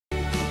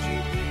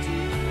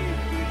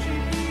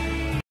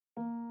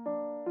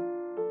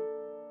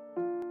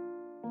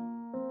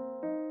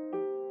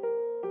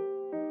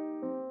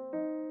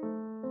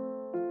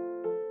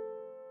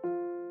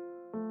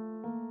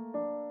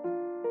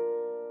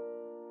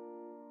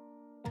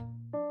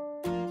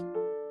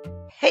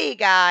Hey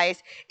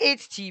guys,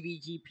 it's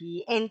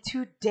TBGP, and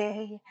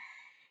today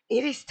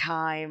it is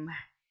time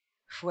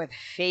for the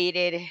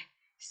faded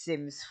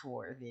Sims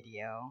 4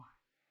 video.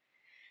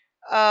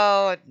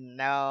 Oh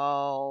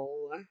no.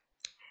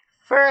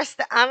 First,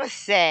 I'ma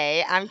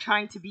say I'm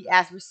trying to be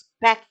as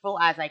respectful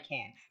as I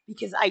can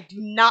because I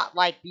do not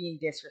like being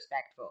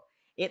disrespectful.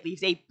 It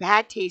leaves a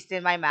bad taste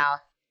in my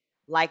mouth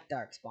like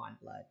darkspawn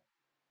blood.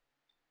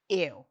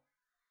 Ew.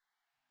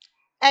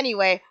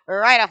 Anyway,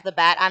 right off the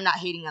bat, I'm not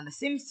hating on the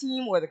Sims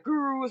team or the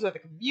gurus or the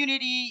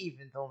community,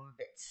 even though I'm a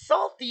bit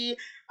salty.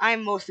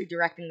 I'm mostly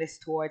directing this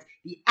towards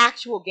the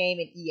actual game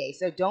in EA.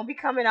 So don't be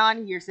coming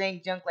on here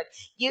saying junk like,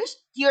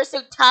 you're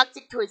so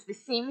toxic towards the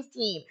Sims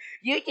team.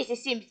 You're just a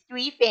Sims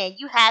 3 fan.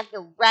 You have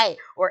the right.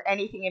 Or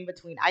anything in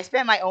between. I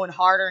spent my own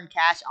hard-earned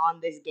cash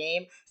on this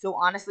game. So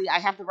honestly, I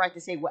have the right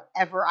to say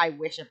whatever I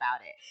wish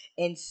about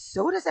it. And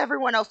so does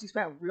everyone else who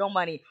spent real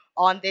money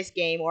on this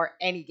game or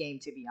any game,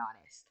 to be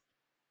honest.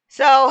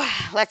 So,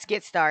 let's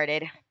get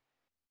started.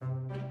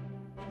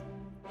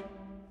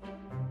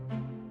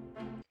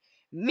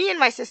 Me and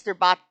my sister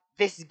bought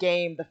this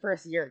game the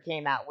first year it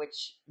came out,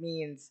 which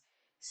means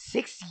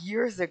 6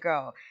 years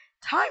ago.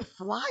 Time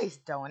flies,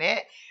 don't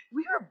it?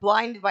 We were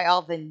blinded by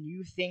all the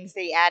new things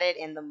they added,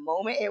 and the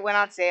moment it went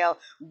on sale,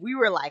 we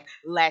were like,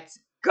 let's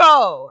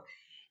go!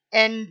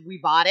 And we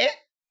bought it,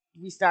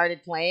 we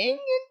started playing,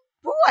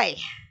 and boy,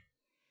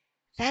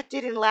 that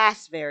didn't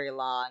last very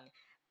long.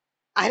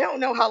 I don't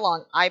know how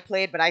long I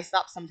played, but I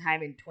stopped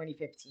sometime in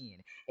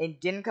 2015 and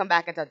didn't come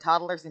back until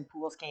Toddlers and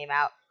Pools came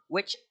out,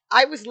 which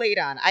I was late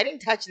on. I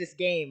didn't touch this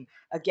game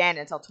again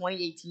until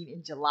 2018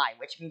 in July,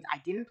 which means I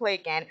didn't play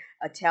again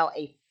until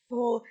a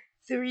full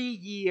 3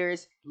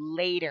 years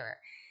later.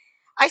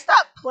 I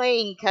stopped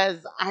playing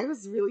because I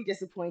was really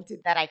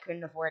disappointed that I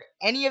couldn't afford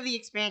any of the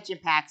expansion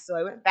packs, so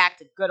I went back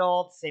to good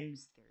old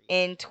Sims 3.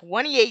 In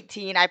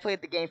 2018, I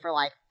played the game for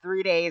like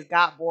 3 days,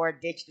 got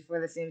bored, ditched it for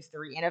The Sims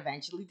 3, and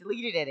eventually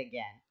deleted it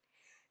again.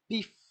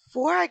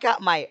 Before I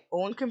got my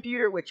own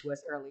computer, which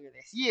was earlier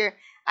this year,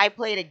 I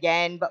played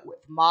again, but with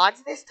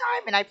mods this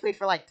time, and I played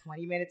for like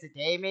 20 minutes a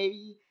day,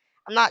 maybe.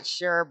 I'm not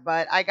sure,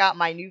 but I got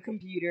my new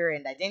computer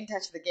and I didn't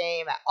touch the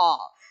game at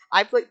all.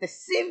 I played The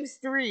Sims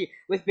 3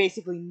 with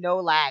basically no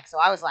lag, so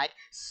I was like,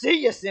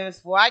 see ya,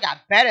 Sims 4, I got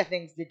better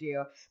things to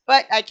do.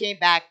 But I came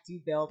back to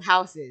build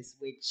houses,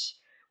 which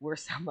were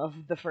some of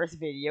the first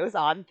videos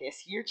on this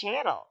here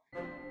channel.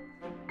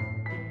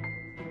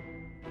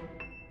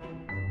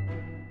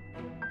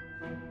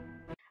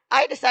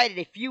 I decided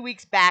a few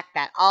weeks back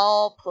that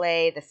I'll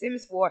play The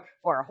Sims 4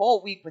 for a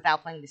whole week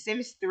without playing The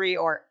Sims 3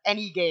 or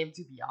any game,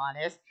 to be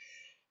honest.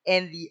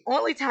 And the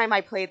only time I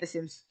played The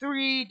Sims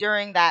 3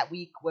 during that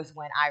week was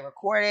when I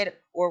recorded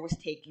or was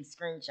taking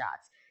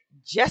screenshots.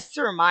 Just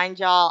to remind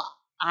y'all,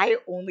 I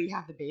only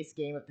have the base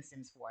game of The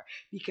Sims 4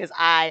 because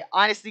I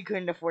honestly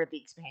couldn't afford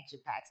the expansion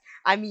packs.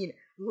 I mean,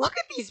 look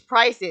at these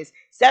prices.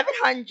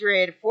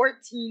 $714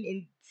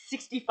 and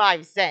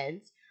 65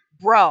 cents.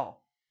 Bro,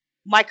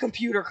 my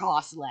computer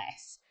costs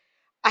less.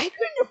 I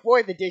couldn't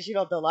afford the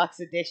digital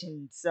deluxe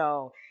edition,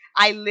 so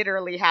I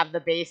literally have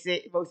the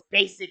most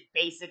basic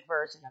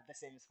version of The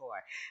Sims 4.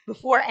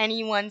 Before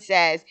anyone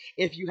says,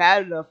 if you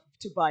had enough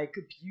to buy a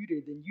computer,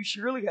 then you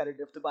surely had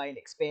enough to buy an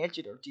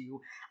expansion or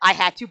two, I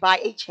had to buy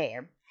a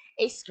chair,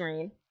 a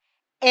screen,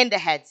 and a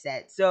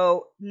headset.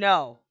 So,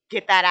 no,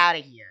 get that out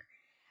of here.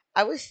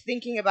 I wasn't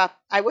thinking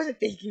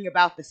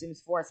about The Sims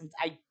 4 since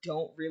I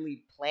don't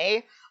really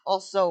play.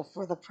 Also,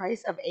 for the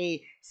price of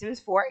a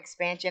Sims 4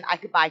 expansion, I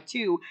could buy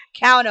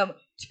count 'em,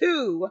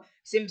 two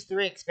Sims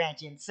 3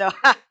 expansions. So,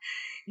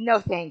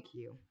 no thank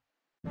you.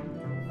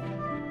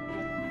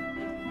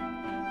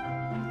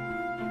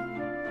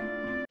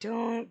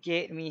 Don't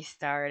get me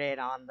started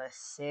on The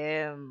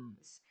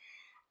Sims.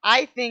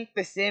 I think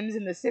The Sims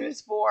and The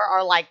Sims 4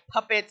 are like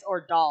puppets or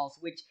dolls,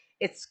 which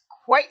it's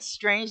quite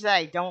strange that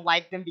I don't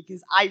like them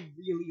because I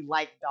really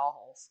like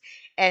dolls.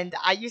 And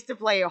I used to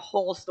play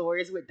whole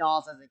stories with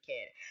dolls as a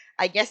kid.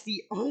 I guess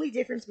the only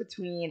difference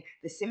between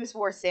The Sims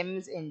 4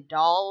 Sims and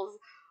dolls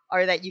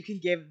are that you can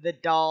give the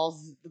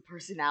dolls the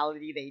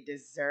personality they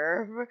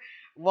deserve,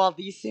 while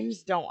these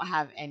Sims don't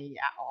have any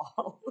at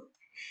all.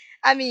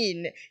 I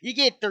mean, you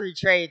get three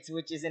traits,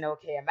 which is an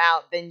okay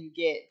amount. Then you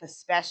get the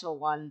special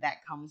one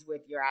that comes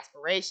with your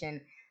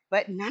aspiration.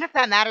 But none of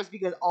that matters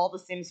because all the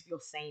Sims feel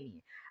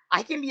samey.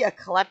 I can be a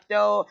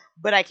klepto,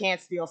 but I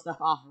can't steal stuff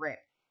off rip.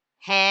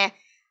 Huh?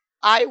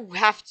 I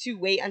have to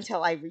wait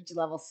until I reach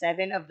level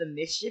 7 of the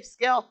mischief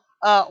skill.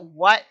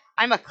 What?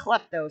 I'm a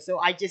klepto, so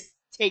I just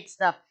take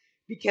stuff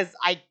because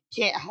I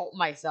can't help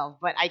myself.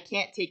 But I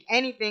can't take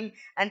anything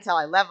until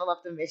I level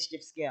up the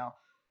mischief skill.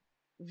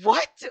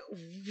 What?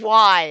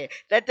 Why?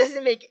 That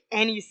doesn't make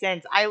any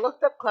sense. I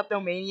looked up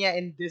kleptomania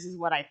and this is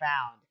what I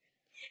found.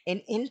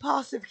 An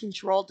impulsive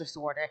control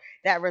disorder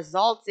that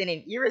results in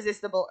an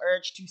irresistible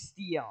urge to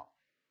steal.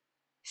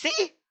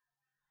 See?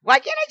 Why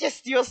can't I just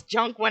steal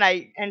junk when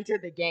I enter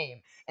the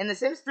game? In The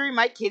Sims 3,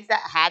 my kids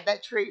that had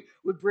that trait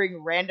would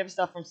bring random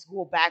stuff from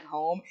school back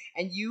home,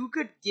 and you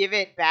could give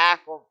it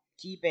back or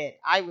keep it.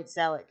 I would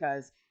sell it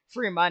because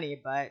free money,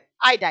 but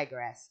I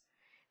digress.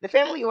 The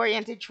family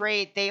oriented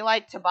trait, they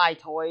like to buy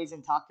toys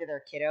and talk to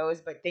their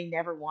kiddos, but they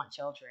never want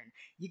children.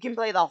 You can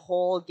play the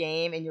whole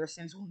game and your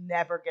Sims will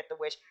never get the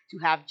wish to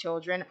have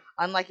children,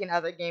 unlike in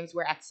other games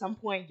where at some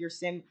point your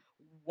Sim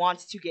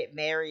wants to get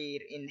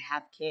married and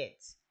have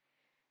kids.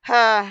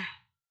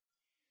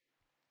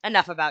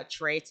 Enough about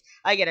traits.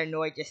 I get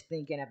annoyed just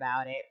thinking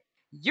about it.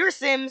 Your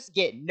Sims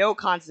get no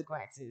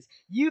consequences.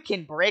 You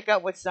can break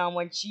up with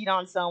someone, cheat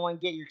on someone,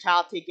 get your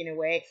child taken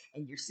away,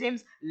 and your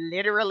Sims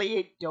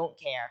literally don't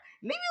care.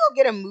 Maybe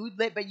they'll get a mood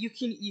lit, but you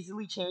can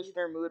easily change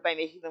their mood by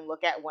making them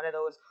look at one of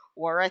those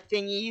aura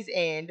thingies,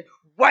 and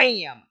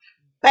wham!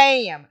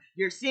 Bam!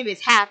 Your Sim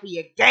is happy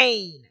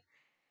again!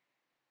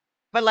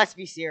 But let's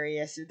be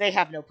serious, they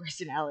have no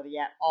personality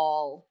at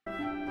all.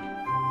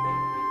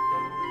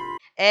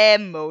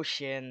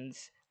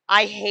 Emotions.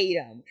 I hate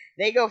them.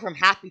 They go from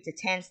happy to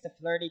tense to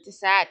flirty to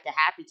sad to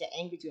happy to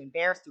angry to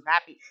embarrassed to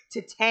happy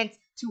to tense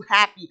to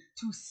happy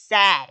to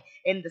sad.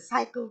 And the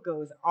cycle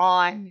goes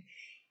on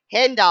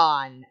and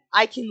on.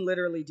 I can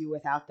literally do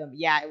without them.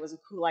 Yeah, it was a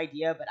cool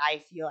idea, but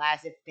I feel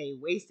as if they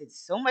wasted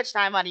so much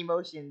time on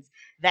emotions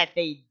that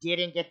they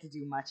didn't get to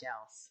do much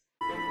else.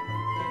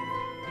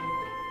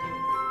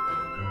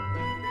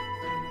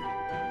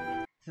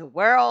 The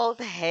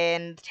world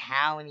and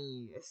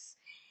townies.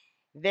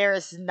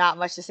 There's not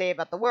much to say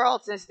about the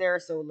world since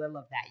there's so little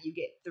of that. You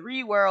get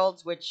three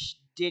worlds, which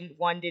didn't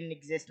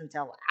exist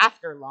until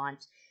after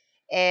launch,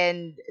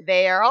 and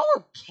they are all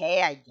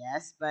okay, I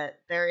guess, but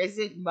there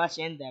isn't much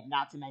in them.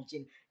 Not to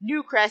mention,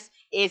 Newcrest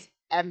is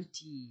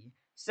empty.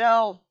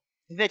 So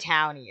the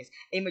townies,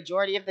 a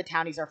majority of the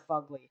townies are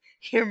fugly.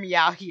 Hear me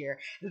out here.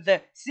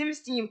 The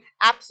Sims team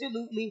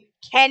absolutely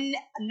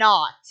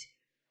cannot,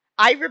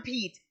 I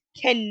repeat,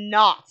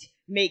 cannot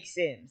make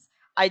Sims.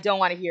 I don't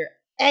want to hear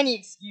any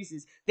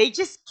excuses. They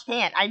just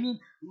can't. I mean,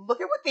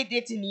 look at what they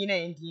did to Nina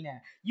and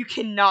Dina. You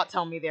cannot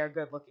tell me they're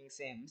good looking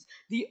Sims.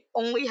 The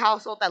only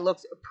household that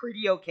looks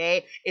pretty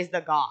okay is the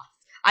Goths.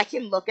 I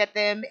can look at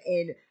them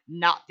and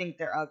not think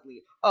they're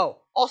ugly. Oh,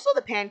 also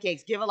the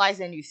pancakes give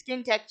Eliza a new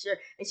skin texture,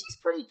 and she's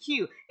pretty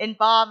cute. And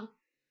Bob,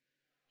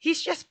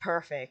 he's just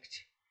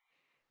perfect.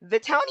 The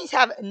townies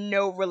have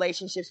no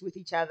relationships with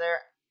each other,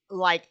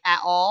 like at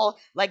all.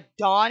 Like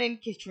Dawn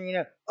and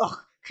Katrina. Ugh,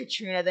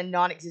 Katrina, the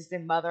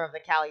non-existent mother of the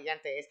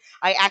Calientes.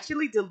 I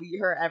actually delete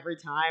her every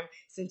time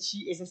since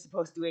she isn't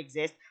supposed to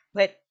exist.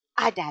 But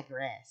I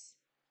digress.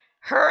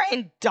 Her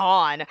and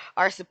Dawn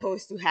are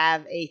supposed to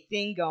have a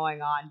thing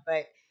going on,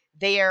 but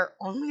they are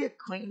only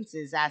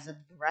acquaintances as of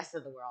the rest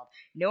of the world.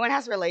 No one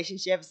has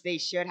relationships they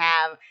should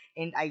have,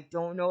 and I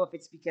don't know if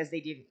it's because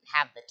they didn't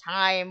have the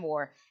time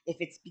or if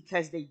it's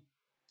because they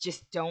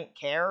just don't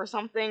care or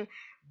something.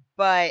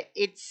 But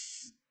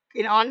it's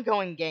an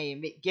ongoing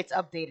game. It gets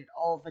updated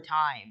all the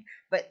time,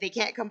 but they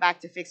can't come back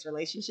to fix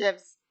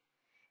relationships.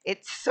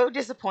 It's so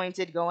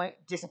disappointing going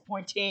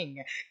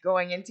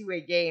into a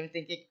game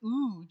thinking,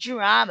 ooh,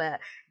 drama.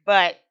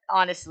 But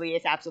honestly,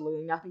 it's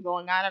absolutely nothing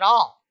going on at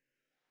all.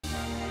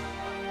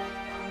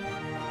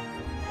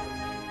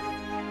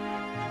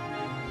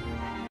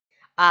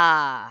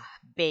 Ah,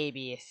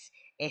 babies,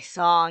 a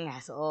song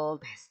as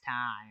old as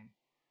time.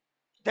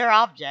 They're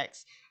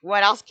objects.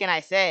 What else can I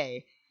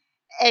say?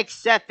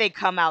 Except they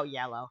come out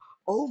yellow.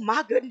 Oh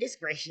my goodness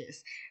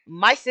gracious.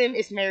 My sim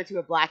is married to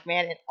a black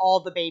man and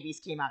all the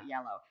babies came out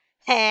yellow.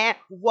 Huh?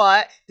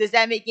 What? Does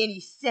that make any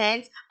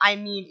sense? I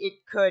mean, it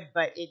could,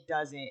 but it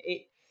doesn't.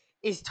 It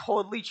is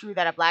totally true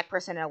that a black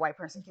person and a white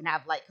person can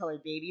have light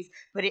colored babies,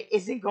 but it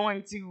isn't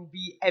going to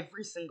be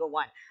every single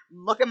one.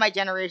 Look at my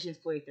generation's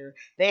playthrough.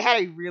 They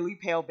had a really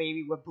pale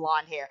baby with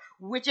blonde hair,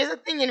 which is a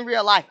thing in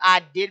real life.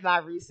 I did my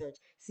research.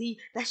 See,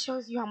 that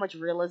shows you how much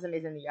realism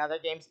is in the other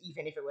games,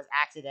 even if it was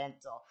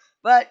accidental.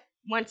 But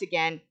once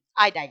again,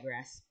 I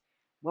digress.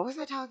 What was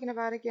I talking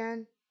about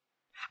again?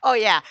 Oh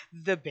yeah,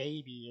 the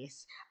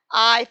babies.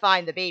 I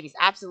find the babies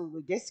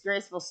absolutely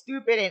disgraceful,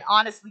 stupid, and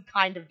honestly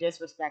kind of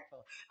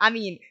disrespectful. I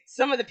mean,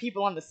 some of the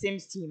people on the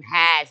Sims team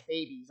has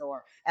babies,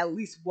 or at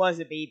least was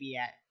a baby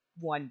at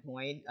one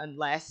point,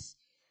 unless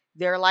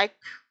they're like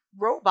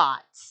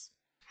robots.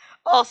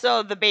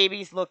 Also, the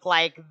babies look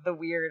like the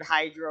weird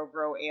Hydro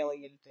Bro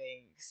alien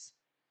things.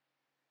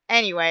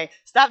 Anyway,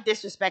 stop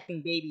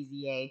disrespecting babies,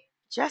 EA.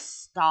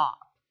 Just stop.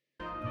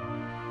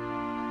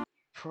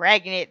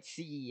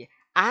 Pregnancy.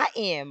 I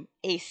am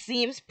a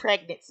Sims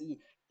pregnancy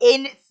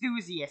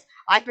enthusiast.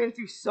 I've been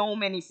through so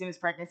many Sims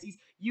pregnancies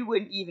you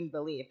wouldn't even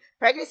believe.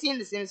 Pregnancy in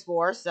The Sims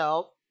 4,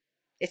 so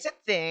it's a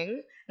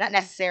thing. Not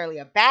necessarily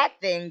a bad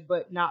thing,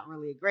 but not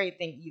really a great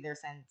thing either,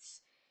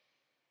 since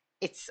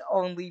it's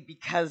only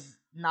because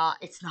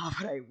it's not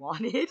what I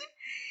wanted.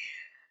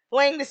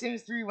 Playing The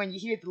Sims 3, when you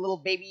hear the little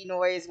baby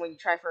noise when you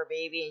try for a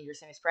baby and your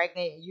sim is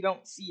pregnant, you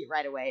don't see it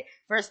right away.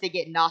 First, they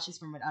get nauseous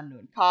from an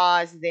unknown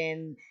cause.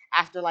 Then,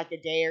 after like a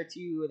day or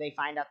two, they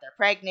find out they're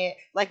pregnant.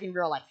 Like in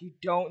real life, you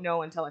don't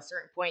know until a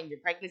certain point in your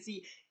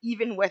pregnancy,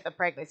 even with a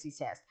pregnancy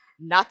test.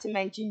 Not to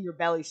mention, your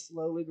belly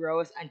slowly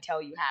grows until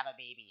you have a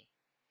baby.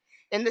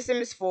 In The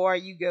Sims 4,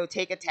 you go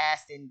take a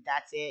test and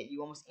that's it.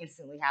 You almost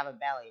instantly have a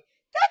belly.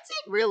 That's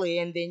it, really.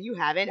 And then you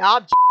have an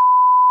object.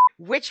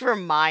 Which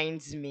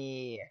reminds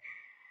me,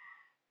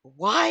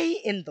 why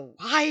in the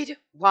wide,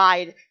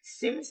 wide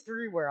Sims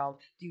 3 world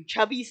do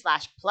chubby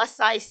slash plus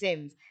size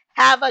Sims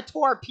have a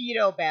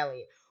torpedo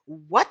belly?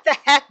 What the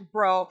heck,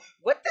 bro?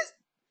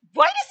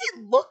 Why does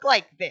it look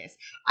like this?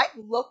 I've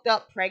looked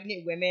up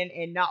pregnant women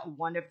and not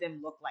one of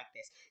them look like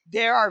this.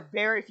 There are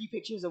very few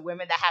pictures of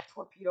women that have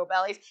torpedo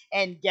bellies,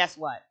 and guess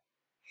what?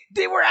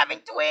 They were having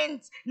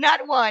twins,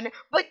 not one,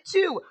 but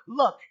two.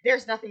 Look,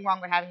 there's nothing wrong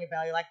with having a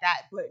belly like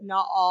that, but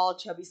not all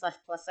chubby slash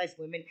plus size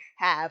women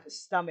have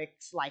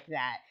stomachs like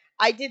that.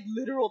 I did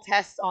literal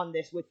tests on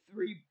this with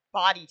three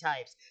body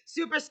types: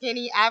 super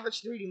skinny,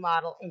 average 3D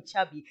model, and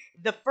chubby.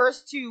 The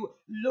first two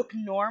look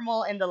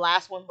normal, and the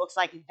last one looks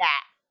like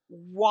that.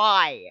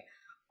 Why?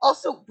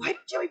 Also, why do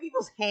chubby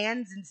people's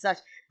hands and such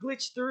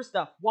glitch through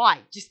stuff? Why?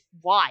 Just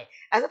why?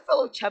 As a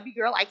fellow chubby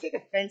girl, I take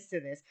offense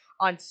to this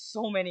on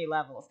so many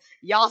levels.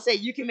 Y'all say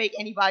you can make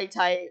any body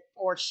type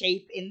or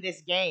shape in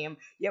this game,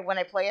 yet when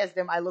I play as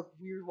them, I look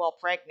weird while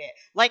pregnant.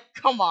 Like,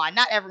 come on,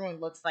 not everyone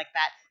looks like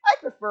that. I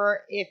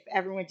prefer if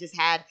everyone just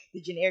had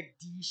the generic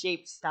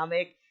D-shaped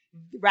stomach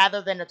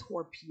rather than a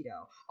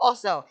torpedo.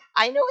 Also,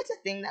 I know it's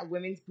a thing that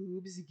women's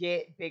boobs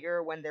get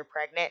bigger when they're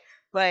pregnant,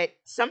 but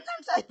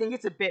sometimes I think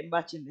it's a bit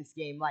much in this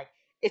game. Like,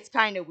 it's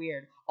kind of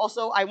weird.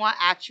 Also, I want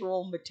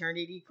actual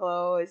maternity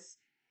clothes.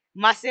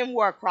 My sim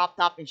wore a crop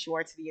top and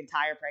shorts the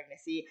entire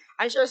pregnancy.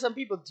 I'm sure some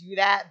people do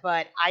that,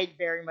 but I'd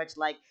very much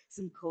like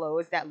some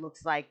clothes that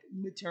looks like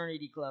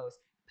maternity clothes.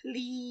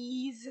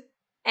 Please.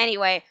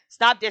 Anyway,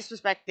 stop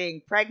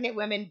disrespecting pregnant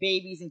women,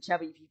 babies, and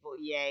chubby people,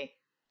 EA.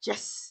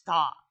 Just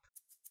stop.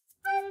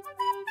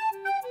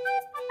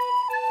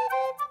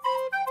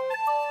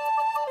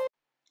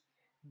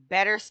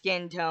 Better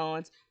skin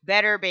tones,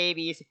 better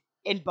babies,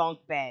 and bunk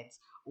beds.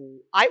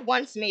 I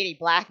once made a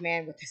black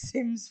man with The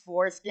Sims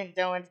 4 skin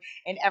tones,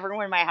 and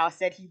everyone in my house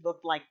said he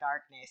looked like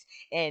darkness.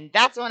 And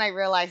that's when I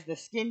realized the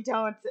skin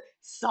tones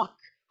suck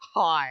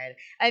hard.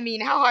 I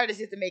mean, how hard is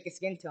it to make a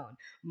skin tone?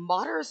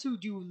 Modders who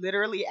do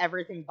literally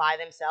everything by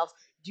themselves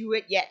do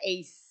it, yet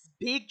a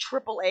big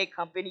AAA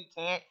company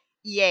can't.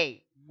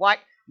 EA, what?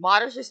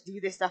 Modders just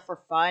do this stuff for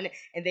fun,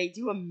 and they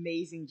do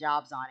amazing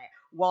jobs on it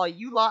while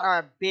you lot are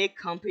a big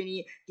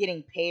company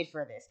getting paid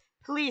for this.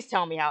 Please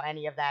tell me how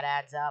any of that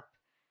adds up.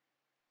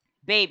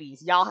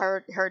 Babies, y'all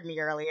heard me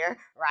earlier,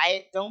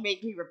 right? Don't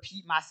make me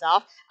repeat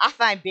myself. I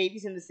find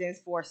babies in The Sims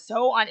 4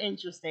 so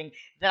uninteresting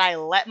that I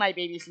let my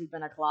baby sleep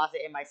in a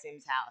closet in my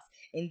Sims house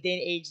and then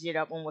aged it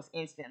up almost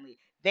instantly.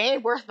 They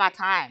ain't worth my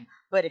time,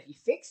 but if you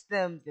fix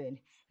them, then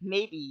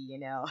maybe,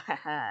 you'd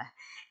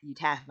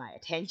have my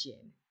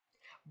attention.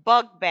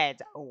 Bug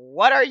beds.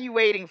 What are you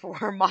waiting for?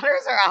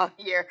 Modders are out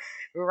here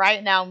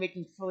right now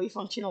making fully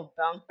functional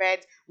bunk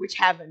beds which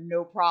have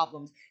no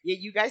problems. Yet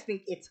you guys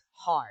think it's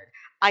hard.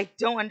 I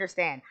don't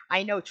understand.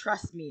 I know,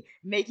 trust me,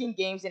 making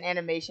games and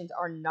animations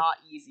are not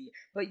easy.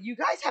 But you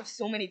guys have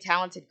so many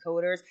talented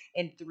coders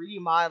and 3D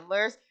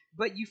modelers.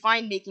 But you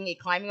find making a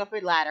climbing up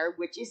a ladder,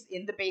 which is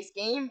in the base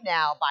game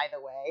now, by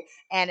the way,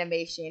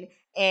 animation,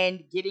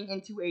 and getting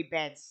into a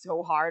bed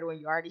so hard when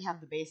you already have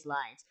the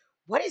baselines.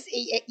 What is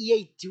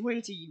EA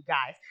doing to you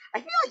guys? I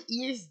feel like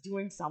EA is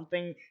doing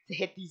something to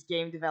hit these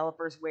game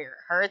developers where it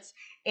hurts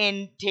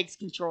and takes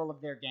control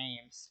of their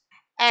games.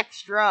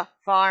 Extra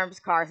farms,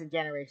 cars, and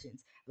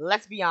generations.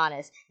 Let's be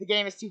honest, the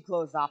game is too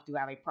closed off to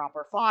have a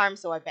proper farm,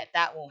 so I bet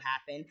that won't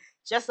happen.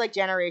 Just like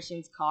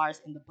generations,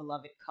 cars, and the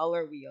beloved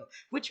color wheel,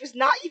 which was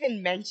not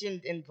even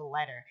mentioned in the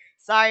letter.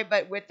 Sorry,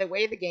 but with the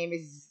way the game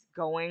is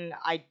going,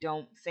 I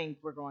don't think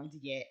we're going to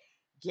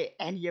get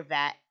any of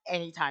that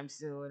anytime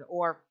soon,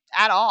 or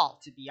at all,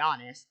 to be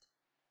honest.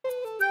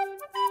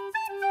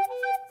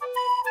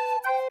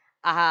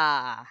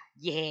 Ah,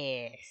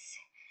 yes.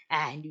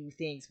 I knew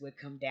things would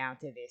come down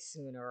to this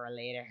sooner or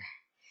later.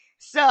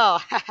 So,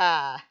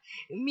 haha,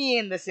 me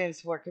and the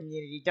Sims 4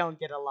 community don't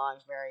get along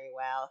very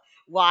well.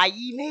 Why,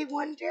 ye may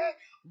wonder?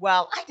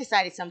 Well, I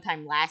decided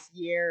sometime last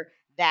year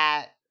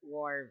that,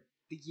 or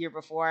the year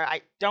before,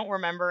 I don't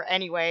remember.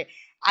 Anyway,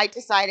 I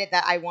decided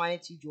that I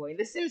wanted to join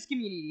the Sims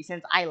community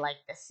since I like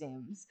The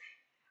Sims.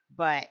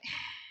 But,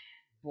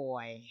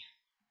 boy,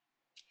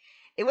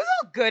 it was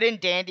all good and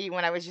dandy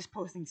when I was just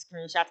posting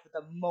screenshots, but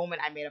the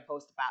moment I made a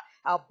post about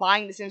how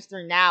buying The Sims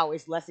 3 now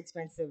is less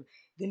expensive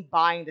than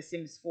buying The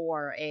Sims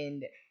 4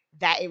 and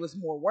that it was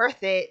more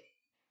worth it,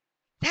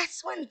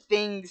 that's when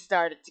things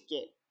started to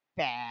get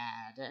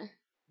bad.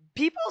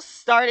 People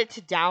started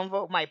to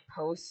downvote my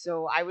posts,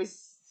 so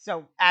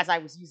as I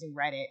was using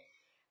Reddit,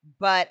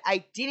 but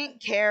I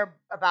didn't care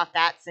about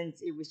that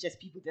since it was just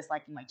people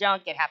disliking my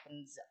junk. It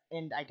happens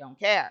and I don't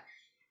care.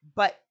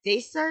 But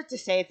they started to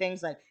say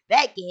things like,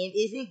 that game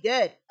isn't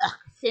good. Ugh,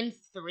 Sims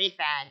 3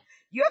 fan.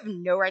 You have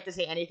no right to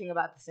say anything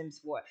about The Sims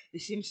 4. The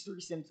Sims 3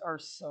 Sims are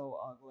so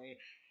ugly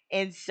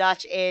and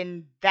such,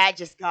 and that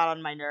just got on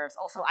my nerves.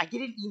 Also, I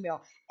get an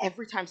email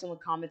every time someone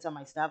comments on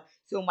my stuff,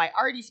 so my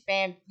already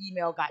spammed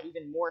email got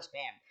even more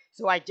spam.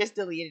 So I just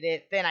deleted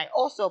it. Then I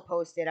also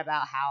posted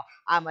about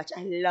how much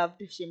I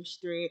loved Sims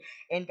 3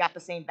 and got the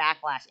same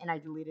backlash. And I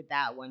deleted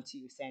that one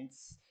too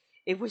since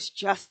it was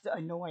just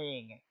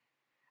annoying.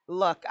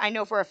 Look, I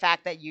know for a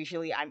fact that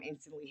usually I'm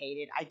instantly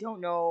hated. I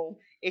don't know.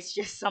 It's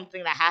just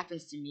something that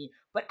happens to me.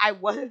 But I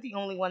wasn't the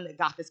only one that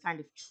got this kind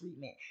of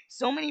treatment.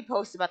 So many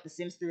posts about The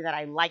Sims 3 that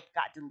I liked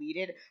got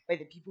deleted by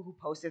the people who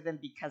posted them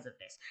because of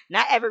this.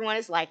 Not everyone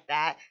is like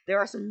that. There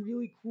are some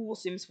really cool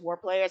Sims 4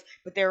 players,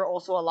 but there are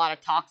also a lot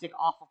of toxic,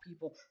 awful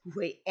people who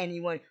hate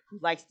anyone who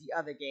likes the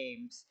other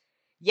games.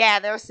 Yeah,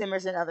 there are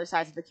Simmers and other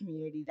sides of the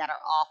community that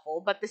are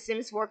awful, but the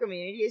Sims 4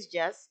 community is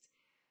just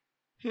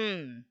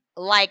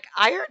like,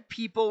 I heard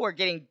people were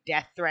getting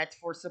death threats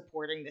for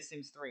supporting The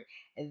Sims 3.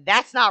 And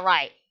that's not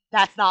right.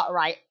 That's not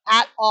right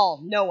at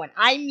all. No one.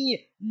 I mean,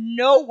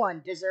 no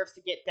one deserves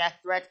to get death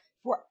threats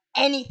for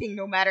anything,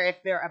 no matter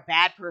if they're a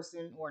bad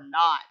person or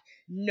not.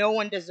 No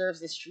one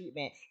deserves this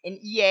treatment. And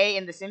EA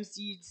and the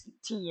SimSeeds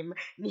team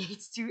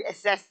needs to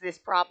assess this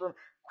problem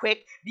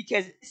quick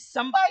because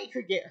somebody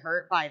could get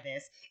hurt by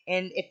this.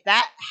 And if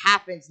that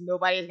happens,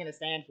 nobody is going to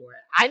stand for it.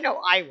 I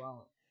know I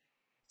won't.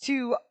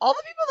 To all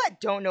the people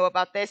that don't know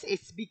about this,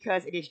 it's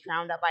because it is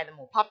drowned out by the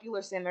more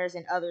popular simmers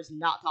and others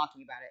not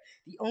talking about it.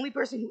 The only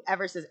person who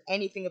ever says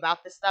anything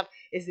about this stuff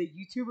is the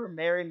YouTuber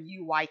Mary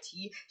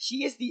UYT.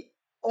 She is the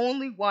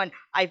only one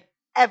I've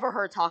ever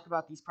heard talk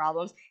about these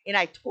problems, and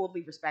I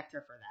totally respect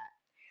her for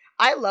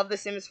that. I love the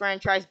Sims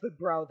franchise, but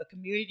bro, the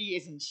community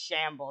is in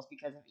shambles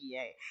because of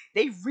EA.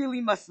 They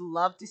really must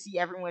love to see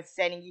everyone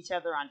setting each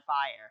other on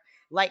fire.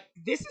 Like,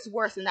 this is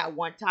worse than that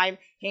one time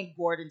Hank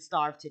Gordon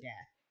starved to death.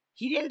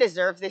 He didn't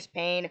deserve this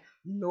pain,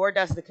 nor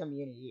does the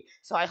community.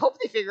 So I hope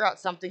they figure out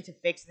something to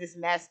fix this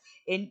mess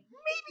and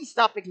maybe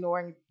stop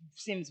ignoring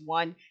Sims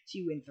 1,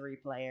 2, and 3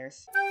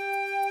 players.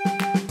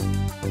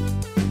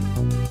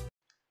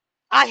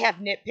 I have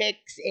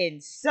nitpicks,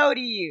 and so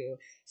do you.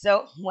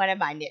 So, one of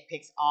my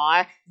nitpicks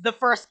are the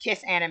first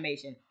kiss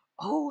animation.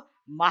 Oh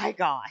my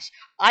gosh,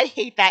 I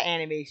hate that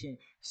animation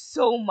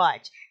so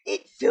much.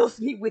 It fills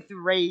me with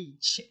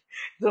rage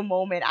the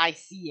moment I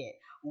see it.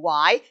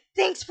 Why?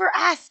 Thanks for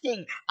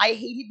asking. I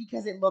hate it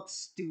because it looks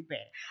stupid.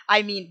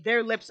 I mean,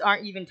 their lips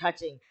aren't even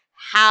touching.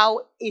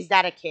 How is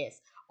that a kiss?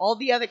 All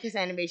the other kiss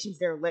animations,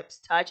 their lips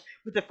touch,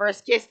 but the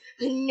first kiss,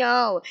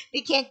 no,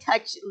 they can't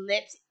touch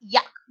lips.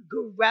 Yuck,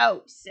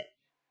 gross.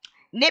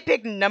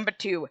 Nitpick number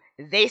two,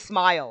 they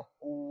smile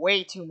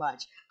way too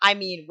much. I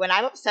mean, when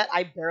I'm upset,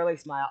 I barely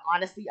smile.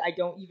 Honestly, I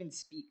don't even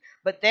speak.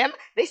 But them,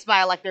 they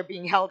smile like they're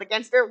being held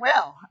against their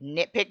will.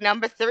 Nitpick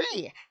number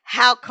three,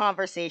 how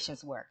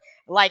conversations work.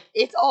 Like,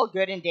 it's all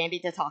good and dandy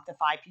to talk to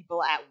five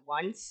people at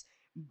once,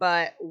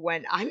 but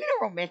when I'm in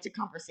a romantic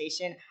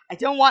conversation, I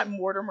don't want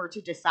Mortimer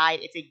to decide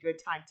it's a good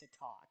time to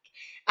talk.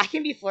 I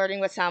can be flirting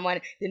with someone,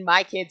 then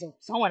my kids or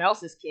someone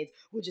else's kids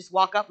will just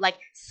walk up like,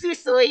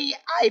 Sicily,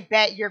 I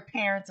bet your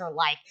parents are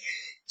like,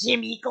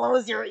 Jimmy,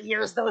 close your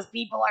ears, those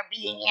people are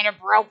being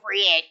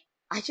inappropriate.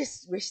 I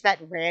just wish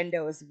that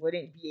randos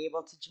wouldn't be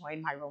able to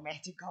join my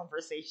romantic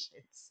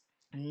conversations.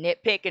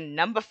 Nitpick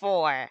number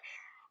four,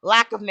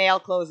 lack of male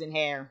clothes and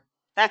hair.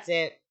 That's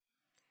it.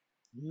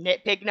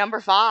 Nitpick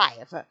number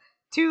five,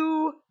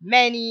 too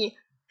many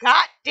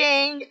god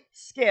dang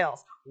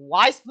skills.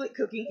 Why split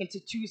cooking into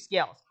two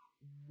skills?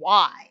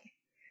 Why?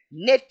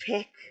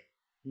 Nitpick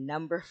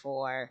number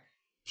four,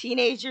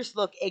 teenagers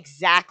look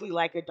exactly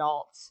like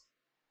adults,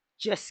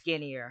 just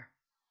skinnier.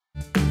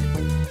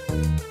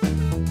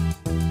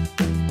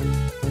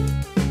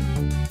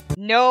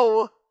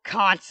 No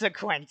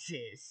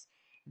consequences.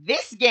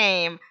 This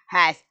game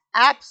has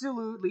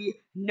absolutely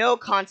no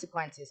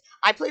consequences.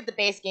 I played the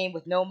base game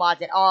with no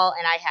mods at all,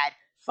 and I had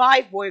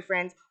five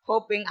boyfriends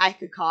hoping I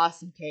could cause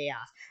some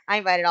chaos. I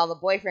invited all the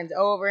boyfriends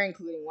over,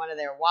 including one of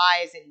their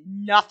wives,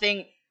 and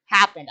nothing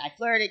happened. I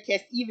flirted,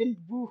 kissed, even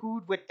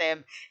woohooed with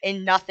them,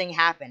 and nothing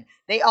happened.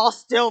 They all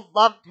still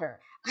loved her.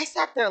 I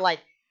sat there like,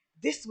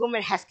 this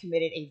woman has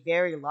committed a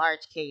very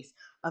large case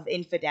of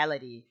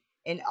infidelity,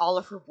 and all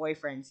of her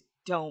boyfriends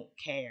don't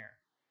care.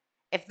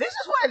 If this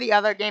is one of the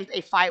other games,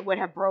 a fight would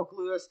have broke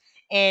loose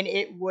and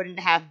it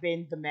wouldn't have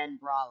been the men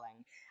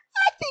brawling.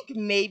 I think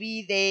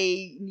maybe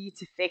they need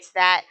to fix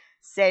that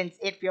since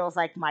it feels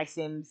like my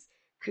Sims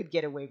could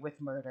get away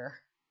with murder.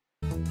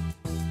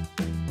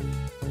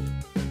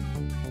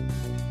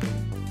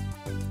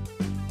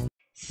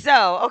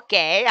 So,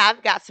 okay,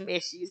 I've got some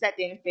issues that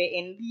didn't fit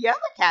in the other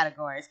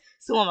categories,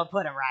 so I'm gonna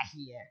put them right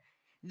here.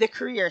 The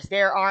careers,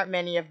 there aren't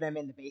many of them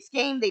in the base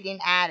game. They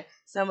didn't add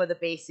some of the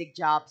basic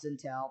jobs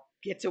until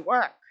get to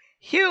work.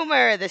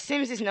 Humor, The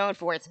Sims is known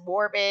for its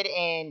morbid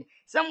and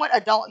somewhat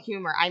adult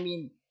humor. I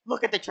mean,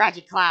 look at the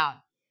tragic clown.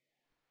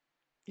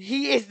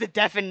 He is the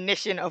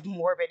definition of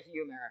morbid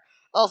humor.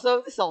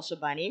 Also, the social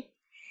bunny.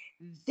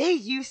 They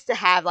used to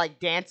have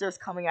like dancers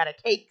coming out of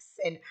cakes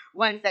and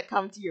ones that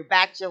come to your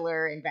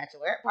bachelor and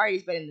bachelorette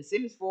parties, but in The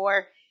Sims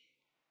 4,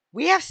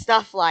 we have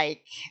stuff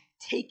like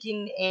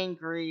taking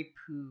angry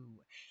poo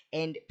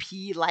and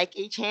pee like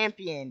a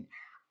champion.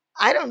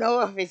 I don't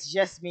know if it's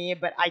just me,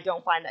 but I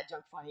don't find that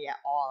junk funny at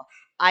all.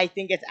 I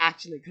think it's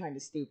actually kind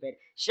of stupid.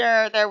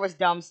 Sure, there was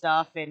dumb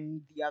stuff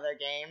in the other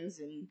games,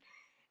 and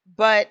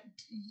but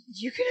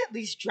you could at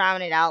least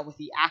drown it out with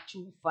the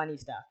actual funny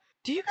stuff.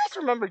 Do you guys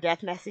remember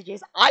death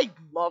messages? I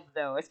love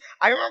those.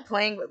 I remember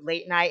playing with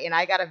late night and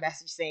I got a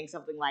message saying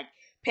something like,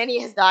 Penny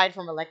has died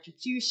from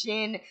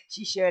electrocution.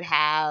 She should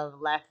have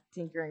left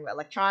tinkering with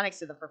electronics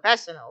to the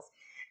professionals.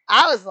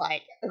 I was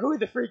like, who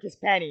the freak is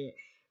Penny?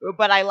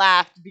 But I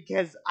laughed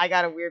because I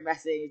got a weird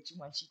message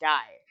when she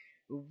died.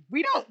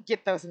 We don't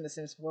get those in The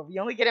Sims 4. We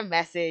only get a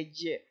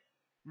message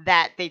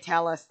that they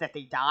tell us that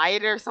they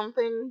died or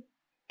something.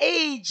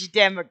 Age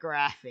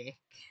demographic.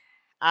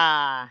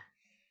 Ah,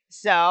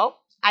 so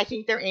I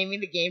think they're aiming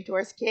the game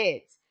towards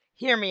kids.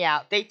 Hear me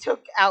out. They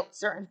took out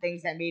certain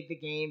things that made the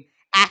game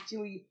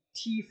actually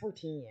T for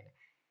teen.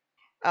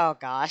 Oh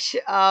gosh.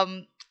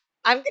 I'm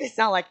gonna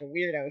sound like a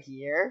weirdo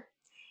here.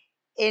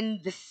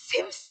 In The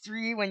Sims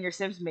 3, when your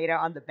Sims made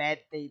out on the bed,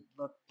 they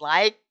looked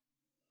like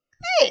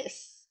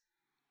this.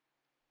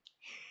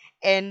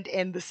 And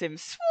in The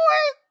Sims 4,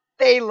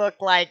 they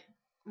look like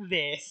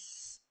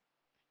this.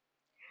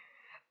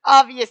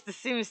 Obvious the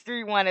Sims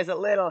 3 one is a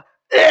little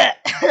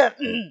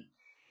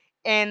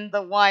and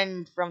the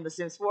one from The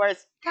Sims 4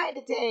 is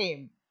kinda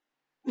tame.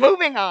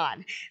 Moving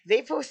on.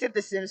 They posted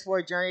The Sims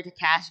 4 Journey to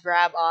Cash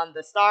Grab on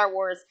the Star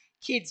Wars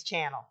Kids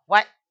channel.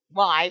 What?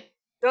 Why?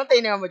 Don't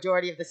they know a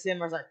majority of the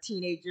Simmers are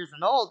teenagers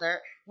and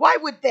older? Why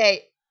would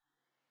they?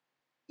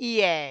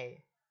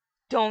 EA,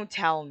 don't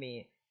tell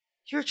me.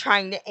 You're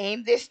trying to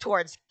aim this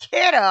towards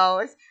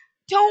kiddos.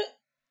 Don't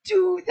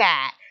do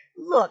that.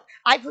 Look,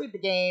 I played the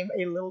game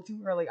a little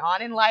too early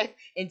on in life,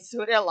 and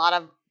so did a lot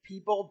of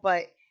people,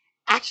 but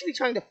actually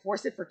trying to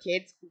force it for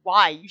kids,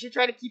 why? You should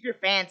try to keep your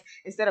fans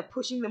instead of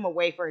pushing them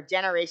away for a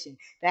generation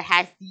that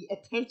has the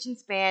attention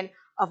span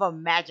of a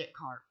magic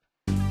carp.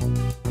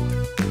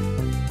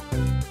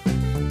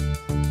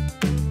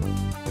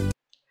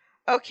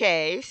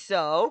 Okay,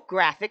 so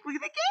graphically, the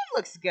game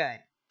looks good.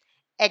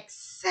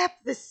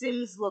 Except the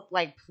Sims look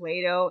like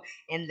Play Doh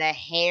and the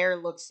hair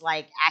looks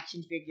like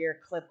action figure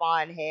clip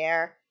on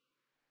hair.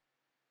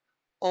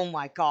 Oh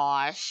my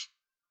gosh.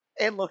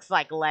 It looks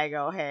like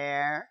Lego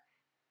hair.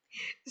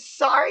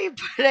 Sorry,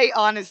 but I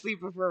honestly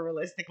prefer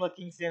realistic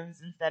looking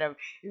Sims instead of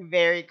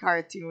very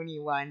cartoony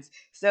ones.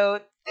 So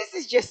this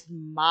is just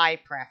my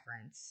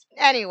preference.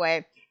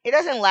 Anyway, it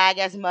doesn't lag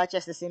as much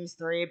as The Sims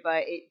 3,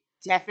 but it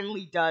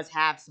definitely does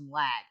have some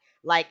lag.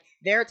 Like,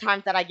 there are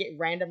times that I get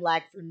random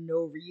lag for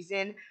no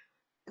reason,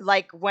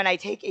 like when I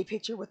take a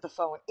picture with the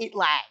phone, it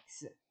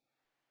lags.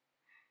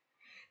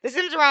 The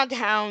Sims around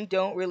town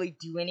don't really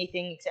do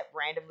anything except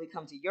randomly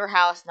come to your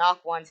house,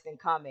 knock once, then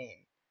come in.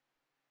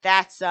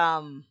 That's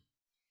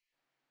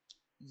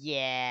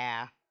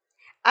yeah.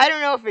 I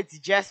don't know if it's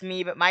just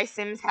me, but my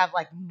Sims have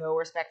like no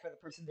respect for the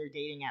person they're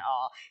dating at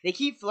all. They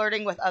keep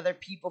flirting with other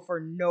people for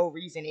no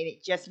reason, and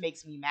it just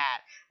makes me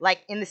mad.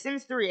 Like in The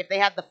Sims 3, if they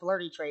had the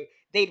flirty trait,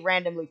 they'd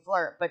randomly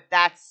flirt, but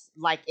that's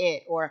like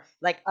it. Or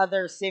like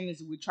other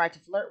Sims would try to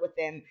flirt with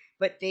them,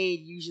 but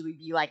they'd usually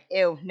be like,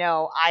 ew,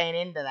 no, I ain't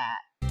into that.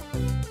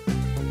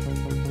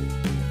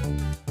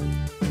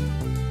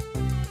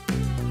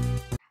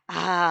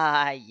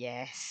 Ah,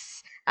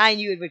 yes. I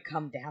knew it would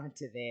come down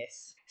to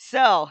this.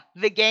 So,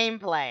 the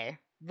gameplay.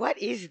 What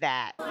is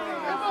that?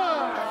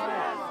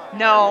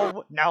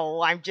 No,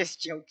 no, I'm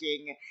just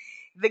joking.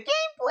 The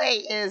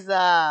gameplay is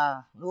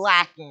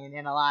lacking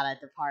in a lot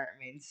of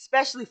departments,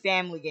 especially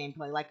family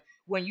gameplay. Like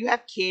when you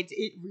have kids,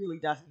 it really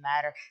doesn't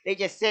matter. They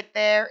just sit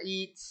there,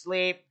 eat,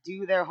 sleep,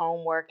 do their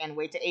homework, and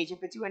wait to age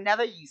up into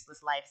another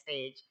useless life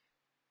stage.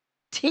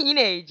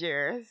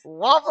 Teenagers.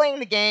 While playing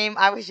the game,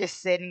 I was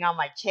just sitting on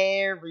my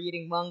chair,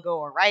 reading manga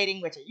or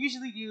writing, which I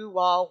usually do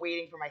while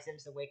waiting for my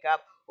Sims to wake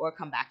up or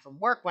come back from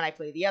work when I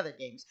play the other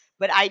games.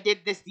 But I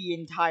did this the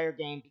entire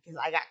game because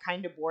I got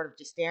kind of bored of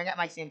just staring at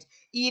my Sims,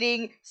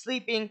 eating,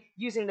 sleeping,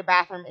 using the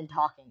bathroom, and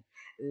talking.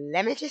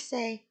 Let me just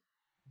say,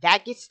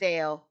 that gets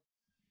stale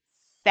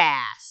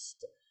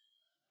fast.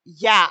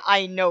 Yeah,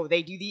 I know.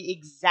 They do the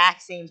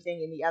exact same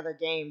thing in the other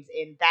games,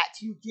 and that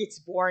too gets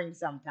boring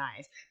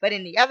sometimes. But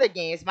in the other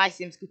games, my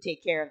Sims could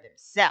take care of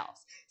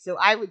themselves. So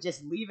I would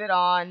just leave it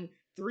on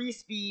 3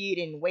 speed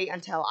and wait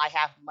until I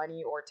have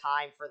money or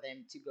time for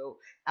them to go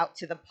out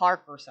to the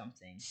park or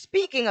something.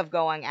 Speaking of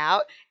going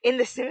out, in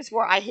The Sims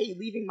 4, I hate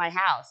leaving my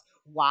house.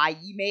 Why,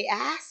 you may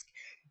ask?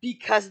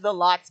 Because the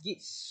lots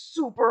get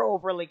super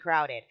overly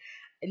crowded.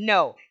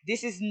 No,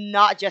 this is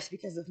not just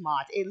because of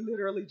mods. It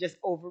literally just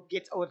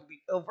gets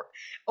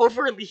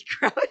overly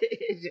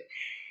crowded.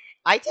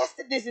 I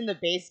tested this in the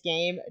base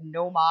game,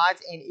 no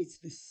mods, and it's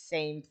the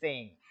same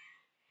thing.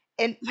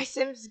 And my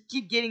Sims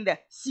keep getting the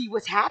see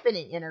what's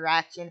happening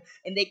interaction,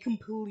 and they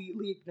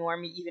completely ignore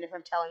me even if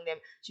I'm telling them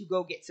to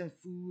go get some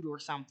food or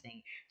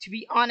something. To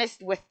be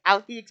honest,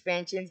 without the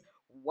expansions,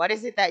 what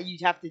is it that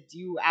you'd have to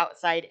do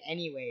outside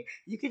anyway?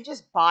 You can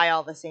just buy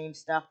all the same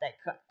stuff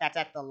that's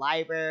at the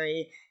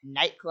library,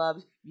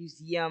 nightclubs,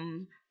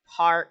 museum,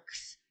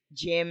 parks,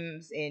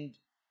 gyms, and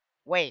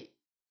wait.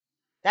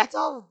 That's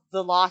all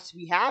the loss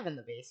we have in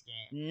the base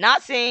game.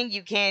 Not saying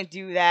you can't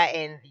do that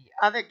in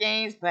the other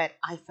games, but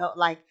I felt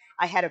like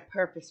I had a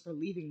purpose for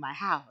leaving my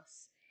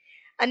house.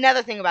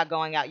 Another thing about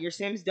going out, your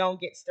Sims don't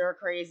get stir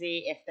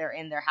crazy if they're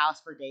in their house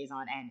for days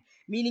on end,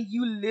 meaning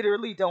you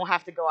literally don't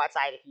have to go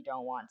outside if you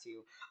don't want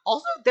to.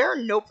 Also, there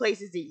are no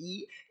places to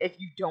eat if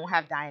you don't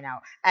have dine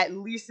out. At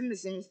least in The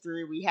Sims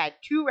 3, we had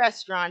two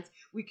restaurants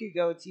we could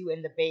go to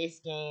in the base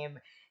game,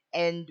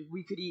 and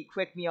we could eat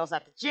quick meals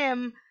at the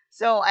gym,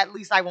 so at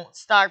least I won't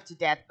starve to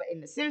death. But in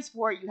The Sims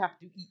 4, you have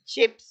to eat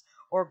chips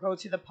or go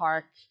to the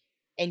park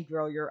and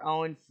grow your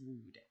own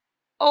food.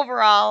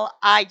 Overall,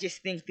 I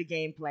just think the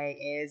gameplay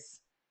is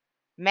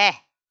meh.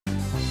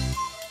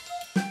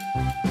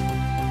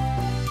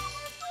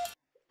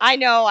 I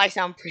know I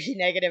sound pretty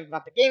negative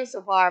about the game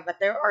so far, but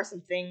there are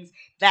some things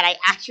that I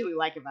actually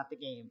like about the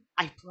game.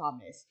 I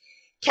promise.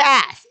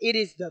 Cast, it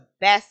is the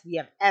best we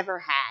have ever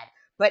had,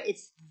 but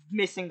it's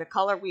missing the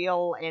color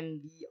wheel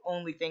and the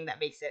only thing that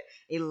makes it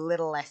a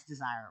little less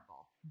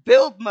desirable.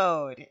 Build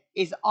mode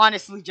is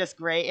honestly just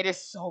great. It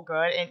is so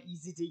good and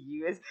easy to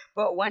use,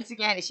 but once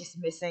again, it's just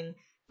missing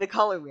the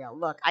color wheel.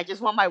 Look, I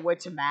just want my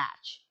wood to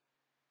match.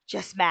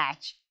 Just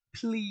match,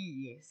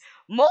 please.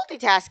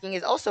 Multitasking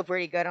is also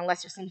pretty good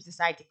unless your Sims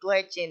decide to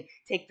glitch and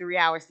take 3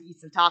 hours to eat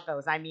some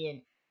tacos. I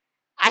mean,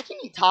 I can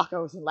eat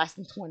tacos in less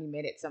than 20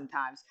 minutes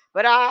sometimes.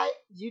 But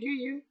you do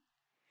you. There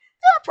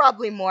are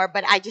probably more,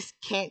 but I just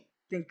can't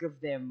think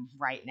of them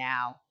right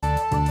now.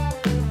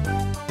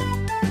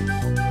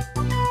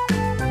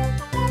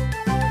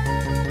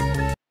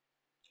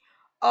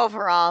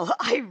 Overall,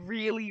 I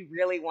really,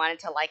 really wanted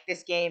to like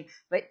this game,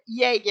 but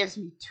EA gives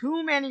me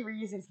too many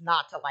reasons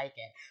not to like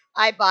it.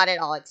 I bought it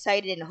all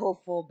excited and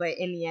hopeful, but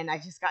in the end, I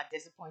just got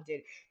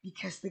disappointed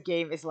because the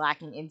game is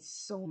lacking in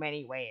so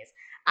many ways.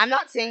 I'm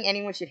not saying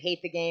anyone should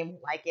hate the game,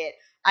 like it,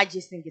 I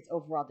just think it's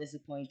overall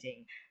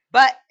disappointing.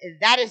 But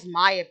that is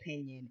my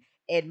opinion,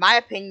 and my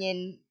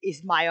opinion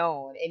is my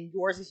own, and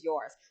yours is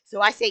yours.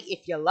 So I say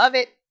if you love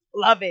it,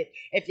 love it.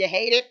 If you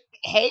hate it,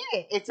 hate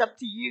it. It's up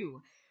to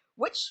you.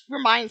 Which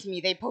reminds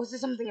me, they posted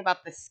something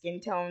about the skin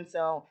tone,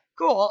 so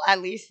cool,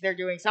 at least they're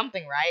doing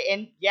something right.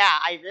 And yeah,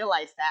 I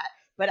realized that,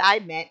 but I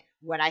meant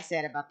what I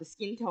said about the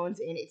skin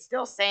tones, and it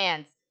still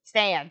stands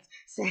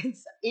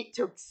since it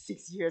took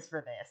 6 years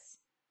for this.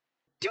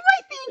 Do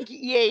I think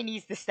EA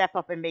needs to step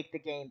up and make the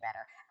game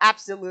better?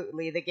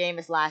 Absolutely. The game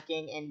is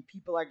lacking and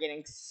people are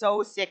getting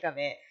so sick of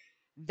it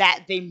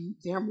that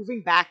they're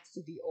moving back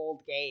to the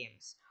old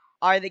games.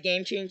 Are the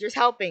game changers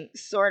helping?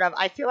 Sort of.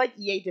 I feel like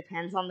EA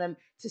depends on them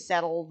to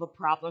settle the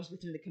problems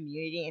within the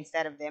community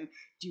instead of them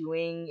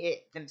doing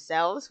it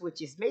themselves,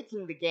 which is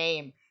making the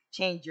game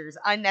changers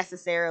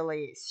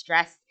unnecessarily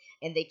stressed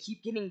and they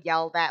keep getting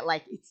yelled at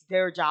like it's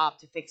their job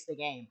to fix the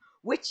game,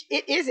 which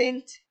it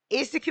isn't.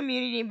 Is the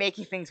community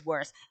making things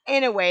worse?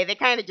 In a way, they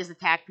kind of just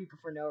attack people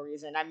for no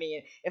reason. I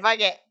mean, if I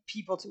get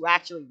people to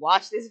actually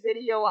watch this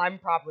video, I'm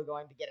probably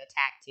going to get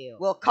attacked too.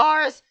 Will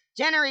cars,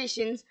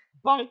 generations,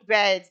 bunk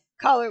beds,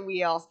 color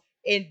wheels,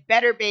 and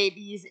better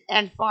babies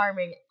and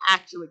farming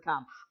actually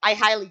come? I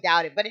highly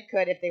doubt it, but it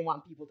could if they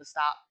want people to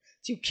stop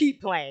to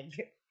keep playing.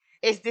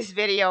 Is this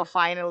video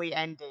finally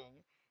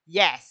ending?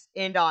 Yes.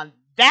 And on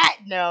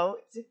that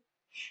note,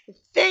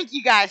 thank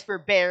you guys for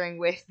bearing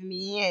with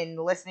me and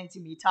listening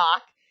to me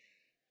talk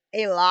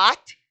a lot.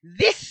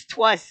 This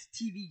was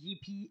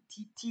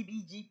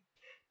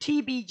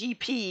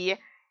TBGP,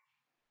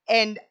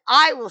 and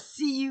I will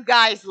see you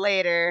guys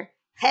later.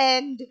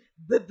 And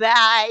bye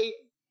bye.